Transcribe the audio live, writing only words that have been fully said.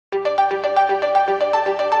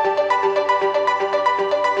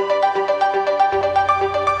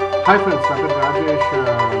Hi friends, నా పేరు రాజేష్.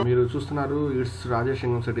 మీరు చూస్తున్నారు ఇట్స్ రాజేష్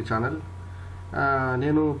యూనివర్సిటీ ఛానల్.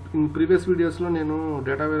 నేను ప్రీవియస్ వీడియోస్లో నేను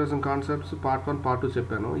data warehousing concepts part 1 part 2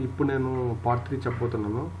 చెప్పాను. ఇప్పుడు నేను పార్ట్ 3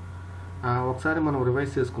 చెప్పబోతున్నాను. ఒకసారి మనం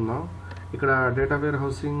రివైజ్ చేసుకుందాం. ఇక్కడ డేటా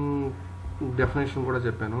వేర్హౌసింగ్ డెఫినేషన్ కూడా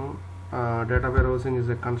చెప్పాను. Data warehousing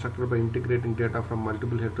is a constructed by integrating data from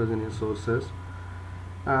multiple హెటరోజెనియస్ sources.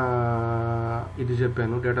 ఇది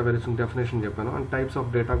చెప్పాను. డేటా వేర్హౌసింగ్ డెఫినేషన్ చెప్పాను. అండ్ టైప్స్ ఆఫ్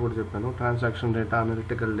డేటా కూడా చెప్పాను. ట్రాన్సాక్షన్ డేటా,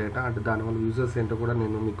 అనలిటికల్ డేటా, అంటే దానివల్ల యూజర్స్ ఏంటో కూడా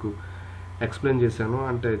నేను మీకు ఎక్స్ప్లెయిన్ చేశాను.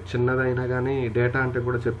 అంటే చిన్నదైనా కానీ డేటా అంటే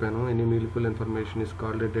కూడా చెప్పాను. Any meaningful information is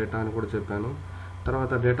called data అని కూడా చెప్పాను.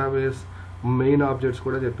 తర్వాత డేటాబేస్ మెయిన్ ఆబ్జెక్ట్స్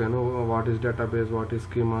కూడా చెప్పాను. What is database, what is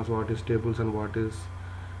schemas, what is tables and what is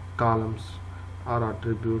columns are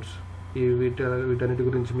attributes. వీటన్నిటి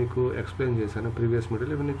గురించి మీకు ఎక్స్ప్లెయిన్ చేశాను ప్రీవియస్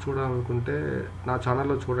వీడియోలో. ఇవన్నీ చూడాలనుకుంటే నా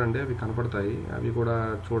ఛానల్లో చూడండి, అవి కనపడతాయి, అవి కూడా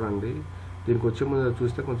చూడండి. దీనికి వచ్చే ముందు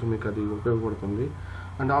చూస్తే కొంచెం మీకు అది ఉపయోగపడుతుంది.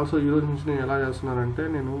 అండ్ ఆల్సో ఈరోజు నుంచి నేను ఎలా చేస్తున్నానంటే,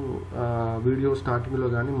 నేను వీడియో స్టార్టింగ్లో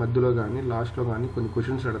కానీ, మధ్యలో కానీ, లాస్ట్లో కానీ కొన్ని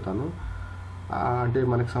క్వశ్చన్స్ పెడతాను. అంటే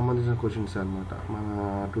మనకు సంబంధించిన క్వశ్చన్స్ అనమాట, మన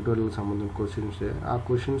ట్యూటోరియల్కి సంబంధించిన క్వశ్చన్సే. ఆ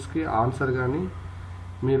క్వశ్చన్స్కి ఆన్సర్ కానీ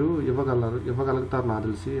మీరు ఇవ్వగలుగుతారు నాకు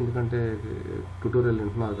తెలిసి, ఎందుకంటే ట్యూటోరియల్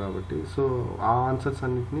వింటున్నారు కాబట్టి. సో ఆ ఆన్సర్స్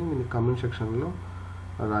అన్నింటినీ మీరు కామెంట్ సెక్షన్లో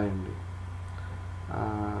రాయండి.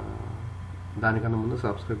 దానికన్నా ముందు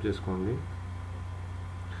సబ్స్క్రైబ్ చేసుకోండి.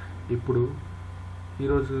 ఇప్పుడు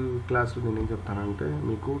ఈరోజు క్లాస్లో నేనేం చెప్తానంటే,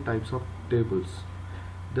 మీకు types of tables.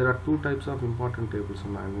 There are 2 types of important tables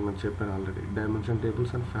ఉన్నాయని నేను చెప్పాను already. Dimension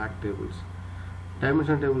tables and fact tables.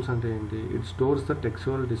 Dimension tables అంటే ఏంటి? It stores the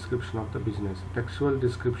textual description of the business. Textual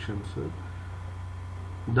descriptions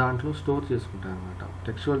దాంట్లో స్టోర్ చేసుకుంటాను అనమాట.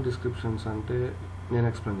 టెక్స్చువల్ డిస్క్రిప్షన్స్ అంటే నేను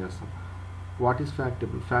ఎక్స్ప్లెయిన్ చేస్తాను. What is fact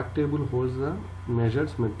table? Fact table holds the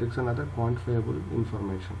measures, metrics and other quantifiable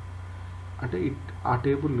information. అంటే ఆ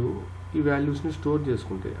టేబుల్ ఈ వాల్యూస్ని స్టోర్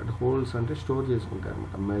చేసుకుంటాయి. అంటే హోల్డ్స్ అంటే స్టోర్ చేసుకుంటాయి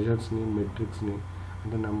అనమాట. మెజర్స్ని, మెట్రిక్స్ని,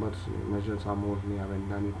 అంటే నెంబర్స్ని, మెజర్స్, అమౌంట్ని,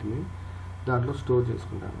 అవన్నీ అన్నిటిని దాంట్లో స్టోర్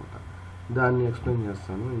చేసుకుంటాయి అనమాట. దాన్ని ఎక్స్ప్లెయిన్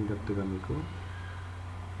చేస్తాను ఇన్ డెప్త్గా మీకు.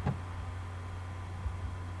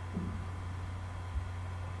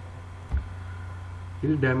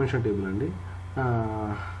 ఇది డైమెన్షన్ టేబుల్ అండి.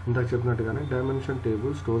 ఇందాక చెప్పినట్టుగానే dimension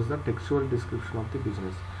table stores the textual description of the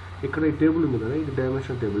business. ఇక్కడ ఈ టేబుల్ ఉంది కదా, ఇది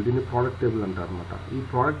డైమెన్షన్ టేబుల్. దీన్ని ప్రోడక్ట్ టేబుల్ అంటారు అనమాట. ఈ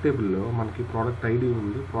ప్రోడక్ట్ టేబుల్లో మనకి ప్రోడక్ట్ ఐడి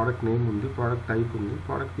ఉంది, ప్రోడక్ట్ నేమ్ ఉంది, ప్రోడక్ట్ టైప్ ఉంది,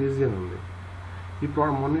 ప్రోడక్ట్ రీజియన్ ఉంది. ఈ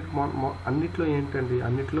అన్నిట్లో ఏంటండి,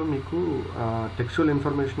 అన్నిట్లో మీకు టెక్స్చువల్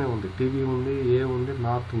ఇన్ఫర్మేషనే ఉంది. టీవీ ఉంది, ఏ ఉంది,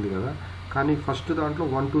 నార్త్ ఉంది కదా. కానీ ఫస్ట్ దాంట్లో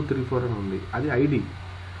 1 2 3 4 అని ఉంది. అది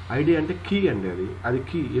ఐడి అంటే కీ అండి. అది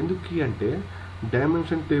కీ. ఎందుకు కీ అంటే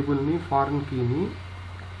డైమెన్షన్ టేబుల్ని ఫారెన్ కీని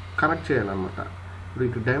కనెక్ట్ చేయాలన్నమాట. ఇప్పుడు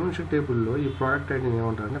ఇక్కడ డైమెన్షన్ టేబుల్లో ఈ ప్రోడక్ట్ ఐడిని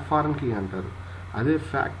ఏమంటారంటే ఫారెన్ కీ అంటారు. అదే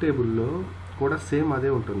ఫ్యాక్ట్ టేబుల్లో కూడా సేమ్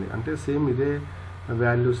అదే ఉంటుంది. అంటే సేమ్ ఇదే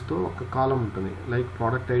వాల్యూస్తో ఒక కాలం ఉంటుంది. లైక్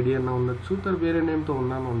ప్రోడక్ట్ ఐడి అన్న ఉండొచ్చు, తర్వాత వేరే నేమ్తో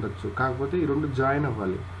ఉన్నాను ఉండొచ్చు. కాకపోతే ఈ రెండు జాయిన్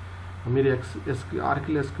అవ్వాలి. మీరు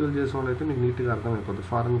ఆర్కిల్ ఎస్క్యూఎల్ చేసే వాళ్ళైతే మీకు నీట్గా అర్థమైపోతుంది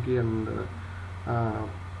foreign key and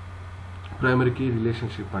primary key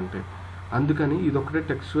relationship అంటే. అందుకని ఇదొకటే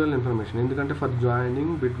టెక్స్చువల్ ఇన్ఫర్మేషన్. ఎందుకంటే for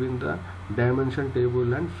joining between the dimension table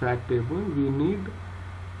and fact table we need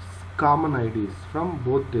common IDs from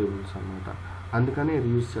both tables అన్నమాట. అందుకని ఇది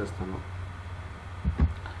యూజ్ చేస్తాను.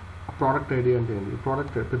 ప్రోడక్ట్ ఐడి అంటే ఏంటి?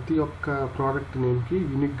 ప్రతి ఒక్క ప్రోడక్ట్ నేమ్కి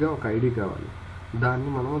యూనిక్గా ఒక ఐడి కావాలి. దాన్ని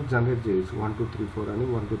మనం జనరేట్ చేయొచ్చు. 1 2 3 4 అని,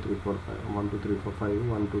 1 2 3 4 5, 1 2 3 4 5,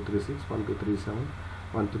 1 2 3 6, 1 2 3 7,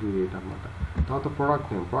 1 3 8 అనమాట. తర్వాత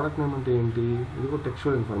ప్రోడక్ట్ నేమ్ అంటే ఏంటి? ఇది కూడా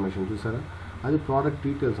టెక్స్చువల్ ఇన్ఫర్మేషన్. చూసారా? అది ప్రోడక్ట్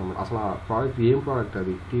డీటెయిల్స్ అన్నమాట. అసలు ఆ ప్రోడక్ట్ ఏం ప్రోడక్ట్,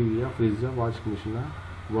 అది టీవీయా, ఫ్రిడ్జా, వాషింగ్ మిషనా,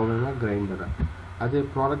 ఓవెనా, గ్రైండరా. అదే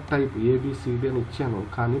ప్రోడక్ట్ టైప్ ABCD అని ఇచ్చాను.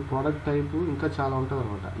 కానీ ప్రోడక్ట్ టైప్ ఇంకా చాలా ఉంటుంది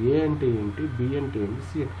అనమాట. ఏ అంటే ఏంటి, బి అంటే ఏంటి,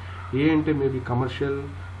 సి. ఏ అంటే మేబీ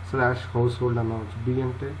కమర్షియల్/హౌస్ హోల్డ్ అనవచ్చు, బి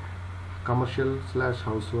అంటే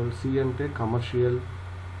కమర్షియల్/హౌస్ హోల్డ్, సి అంటే కమర్షియల్,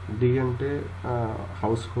 డి అంటే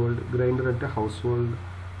హౌస్ హోల్డ్, గ్రైండర్ అంటే హౌస్ హోల్డ్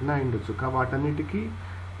అని ఉండొచ్చు. వాటన్నిటికీ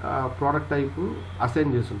ప్రోడక్ట్ టైపు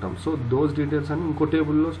అసైన్ చేస్తుంటాం. సో దోస్ డీటెయిల్స్ అన్ని ఇంకో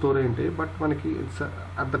టేబుల్లో స్టోర్ అయి ఉంటాయి. బట్ మనకి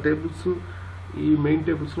అట్ ద టేబుల్స్ ఈ మెయిన్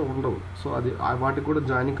టేబుల్స్లో ఉండవు. సో అది వాటికి కూడా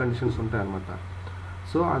జాయినింగ్ కండిషన్స్ ఉంటాయి అన్నమాట.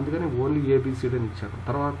 సో అందుకని ఓన్లీ ABCD అని ఇచ్చాను.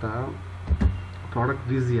 తర్వాత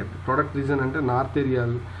ప్రోడక్ట్ రీజియన్ అంటే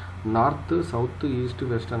నార్త్, సౌత్, ఈస్ట్,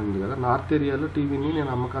 వెస్ట్ అని ఉంది కదా. నార్త్ ఏరియాలో టీవీని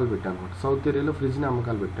నేను అమ్మకాలు పెట్టాను అనమాట. సౌత్ ఏరియాలో ఫ్రిడ్జ్ని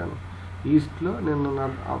అమ్మకాలు పెట్టాను. ఈస్ట్లో నేను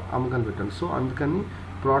అమ్మకాలు పెట్టాను. సో అందుకని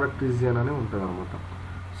ప్రోడక్ట్ రీజియన్ అనే ఉంటుంది అనమాట.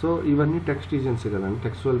 సో ఇవన్నీ టెక్స్ట్ రీజియన్సే కదండి,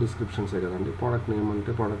 టెక్స్చువల్ డిస్క్రిప్షన్సే కదండి. ప్రోడక్ట్ నేమ్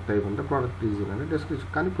అంటే, ప్రోడక్ట్ టైప్ అంటే, ప్రోడక్ట్ రీజియన్ అంటే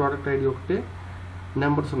డిస్క్రిప్షన్. కానీ ప్రోడక్ట్ ఐడి ఒకటే,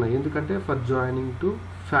 నెంబర్స్ ఉన్నాయి. ఎందుకంటే for joining to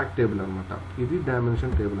fact table అనమాట. ఇది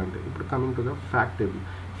డైమెన్షన్ టేబుల్ అంటే. ఇప్పుడు coming to the fact table.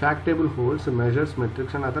 Fact table holds measures,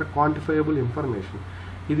 metrics and other quantifiable information.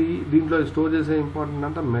 ఇది దీంట్లో స్టోర్ చేసే ఇంపార్టెంట్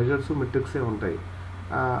అంటే మెజర్స్ మెట్రిక్సే ఉంటాయి.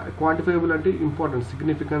 క్వాంటిఫైబుల్ అంటే ఇంపార్టెంట్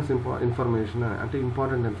సిగ్నిఫికెన్స్ ఇన్ఫర్మేషన్ అంటే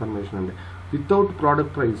ఇంపార్టెంట్ ఇన్ఫర్మేషన్ అండి. వితౌట్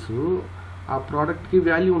ప్రోడక్ట్ ప్రైస్ ఆ ప్రోడక్ట్కి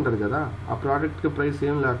వాల్యూ ఉంటుంది కదా, ఆ ప్రోడక్ట్కి ప్రైస్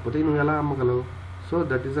ఏం లేకపోతే నువ్వు ఎలా అమ్మగలవు? So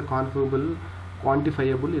that is a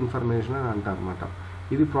quantifiable information అని అంటారు అనమాట.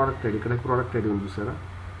 ఇది ప్రోడక్ట్ ఐడి. ఇక్కడ ప్రోడక్ట్ ఐడి ఉంది చూసారా.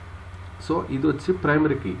 సో ఇది వచ్చి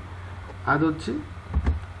ప్రైమరీ కీ, అది వచ్చి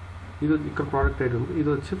ఇది ఇక్కడ ప్రోడక్ట్ ఐడి ఉంది, ఇది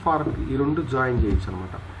వచ్చి ఫారెన్ కీ. ఈ రెండు జాయిన్ చేయొచ్చు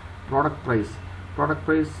అనమాట. Product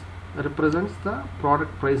price represents the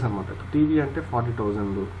product price అనమాట. టీవీ అంటే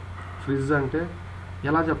 40,000, ఫ్రిడ్జ్ అంటే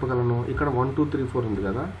ఎలా చెప్పగలను? ఇక్కడ 1 2 3 4 ఉంది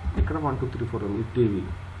కదా, ఇక్కడ 1 2 3 4 ఉంది. టీవీ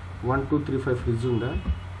 1 2 3 5 ఫ్రిడ్జ్ ఉందా,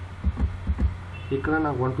 ఇక్కడ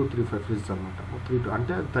నాకు 1 2 3 5 ఫ్రిడ్జ్ అనమాట. 3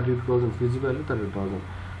 అంటే 32,000 ఫ్రిడ్జ్ వాల్యూ 32,000.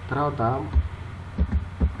 తర్వాత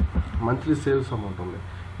మంత్లీ సేల్స్ అమౌంట్ ఉంది.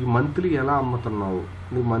 ఈ మంత్లీ ఎలా అమ్ముతున్నావు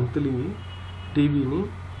నువ్వు? మంత్లీ టీవీని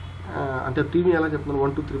అంటే టీవీ ఎలా చెప్తున్నాను?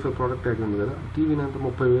 1 2 3 5 ప్రోడక్ట్ ఐడి ఉంది కదా, టీవీని అంతా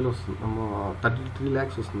 30,000 వస్తుంది, 3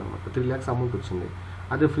 lakhs వస్తుంది అనమాట. 3 lakhs అమౌంట్ వచ్చింది.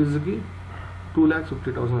 అదే ఫ్రిడ్జ్కి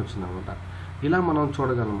 2,50,000 వచ్చింది అనమాట. ఇలా మనం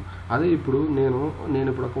చూడగలం. అదే ఇప్పుడు నేను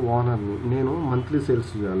ఇప్పుడు ఒక ఓనర్ని, నేను మంత్లీ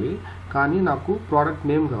సేల్స్ చేయాలి, కానీ నాకు ప్రోడక్ట్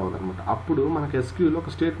నేమ్ కావాలన్నమాట. అప్పుడు మనకి ఎస్క్యూలో ఒక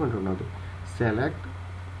స్టేట్మెంట్ ఉన్నది, select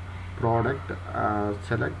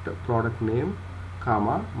product name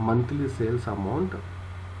comma monthly sales amount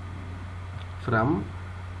from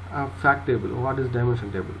fact table. What is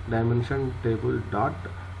dimension table dot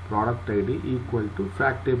product ID equal to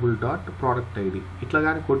fact table dot product ID. ఇట్లా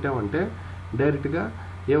కానీ కొట్టామంటే డైరెక్ట్గా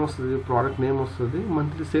ఏమొస్తుంది? ప్రోడక్ట్ నేమ్ వస్తుంది,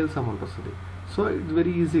 మంత్లీ సేల్స్ అమౌంట్ వస్తుంది. సో ఇట్స్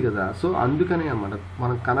వెరీ ఈజీ కదా. So అందుకనే అన్నమాట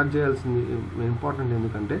మనం కనెక్ట్ చేయాల్సింది ఇంపార్టెంట్.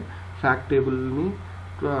 ఎందుకంటే ఫ్యాక్ట్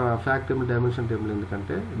టేబుల్ డైమెన్షన్ టేబుల్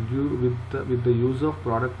ఎందుకంటే with the use of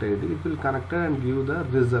product ID it will connected and give the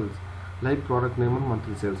results like product name and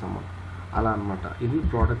monthly sales amount. అలా అనమాట.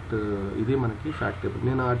 ఇది మనకి ఫ్యాక్ట్ టేబుల్.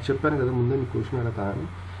 నేను అది చెప్పాను కదా ముందే, మీకు క్వశ్చన్ అడతాను.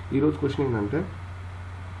 ఈరోజు క్వశ్చన్ ఏంటంటే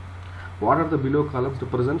what are the below columns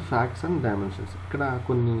represent facts and dimensions. ఇక్కడ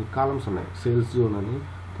కొన్ని కాలమ్స్ ఉన్నాయి. సేల్స్ జోన్ అని,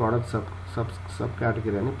 ప్రోడక్ట్ సబ్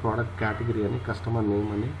కేటగిరీ అని, ప్రోడక్ట్ కేటగిరీ అని, కస్టమర్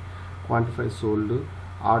నేమ్ అని, quantify sold,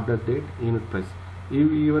 order date, unit price.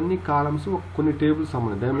 ఇవన్నీ కాలమ్స్ కొన్ని టేబుల్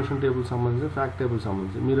సంబంధించి, డైమెన్షన్ టేబుల్ సంబంధించి, ఫ్యాక్ట్ టేబుల్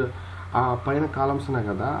సంబంధించి. మీరు ఆ పైన కాలమ్స్ ఉన్నాయి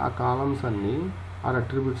కదా, ఆ కాలమ్స్ అన్నీ ఆ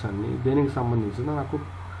అట్రిబ్యూట్స్ అన్నీ దేనికి సంబంధించిన నాకు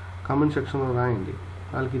కామెంట్ సెక్షన్లో రాయండి.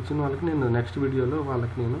 వాళ్ళకి ఇచ్చిన వాళ్ళకి నేను నెక్స్ట్ వీడియోలో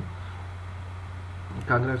వాళ్ళకి నేను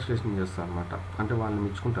కంగ్రాచులేషన్ చేస్తాను అనమాట. అంటే వాళ్ళని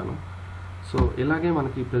మెచ్చుకుంటాను. సో ఇలాగే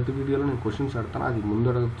మనకి ప్రతి వీడియోలో నేను క్వశ్చన్స్ అడతాను. అది ముందు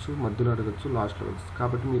అడగచ్చు, మధ్యలో అడగచ్చు, లాస్ట్లో అడగచ్చు.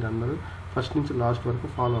 కాబట్టి మీరు అందరూ ఫస్ట్ నుంచి లాస్ట్ వరకు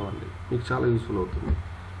ఫాలో అవ్వండి, మీకు చాలా యూస్ఫుల్ అవుతుంది.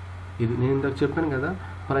 ఇది నేను ఇందాక చెప్పాను కదా,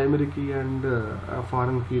 primary key and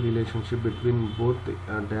foreign key relationship between both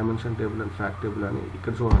dimension table and fact table అని.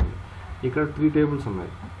 ఇక్కడ చూడండి, ఇక్కడ 3 టేబుల్స్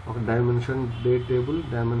ఉన్నాయి. ఒక dimension date table,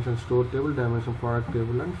 dimension store table, dimension product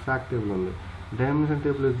table and fact table ఉంది. Dimension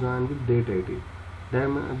table is join with date ID,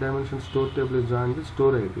 dimension store table is join with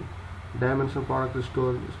store ID, dimension product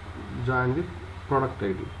store join with product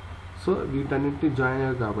ID. So వీటన్నిటిని join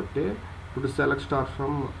అయ్యారు కాబట్టి ఇప్పుడు select star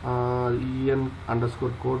from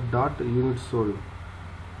en_code dot unit sold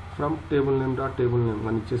from table name dot table name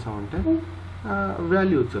అని ఇచ్చేసామంటే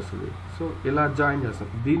value వచ్చేస్తుంది. So ఇలా join చేస్తాం.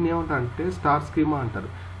 దీన్ని ఏమంటారంటే స్టార్ స్కీమా అంటారు.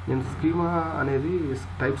 నేను స్కీమా అనేది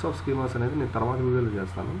టైప్స్ ఆఫ్ స్కీమాస్ అనేది నేను తర్వాత వీడియోలో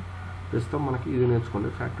చేస్తాను. ప్రస్తుతం మనకి ఇది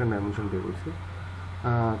నేర్చుకోండి, fact and dimension tables.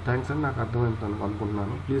 Thanks అని నాకు అర్థమవుతుంది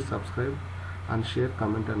అనుకుంటున్నాను. Please subscribe and share,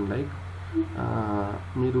 comment and like.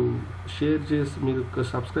 మీరు షేర్ చేసి మీరు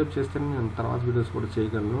సబ్స్క్రైబ్ చేస్తేనే నేను తర్వాత వీడియోస్ కూడా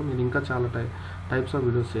చేయగలను. నేను ఇంకా చాలా టైప్స్ ఆఫ్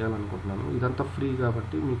వీడియోస్ చేయాలనుకుంటున్నాను. ఇదంతా ఫ్రీ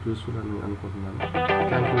కాబట్టి మీకు యూస్ఫుల్ అని అనుకుంటున్నాను.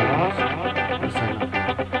 Thank you very much. Sign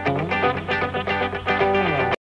of.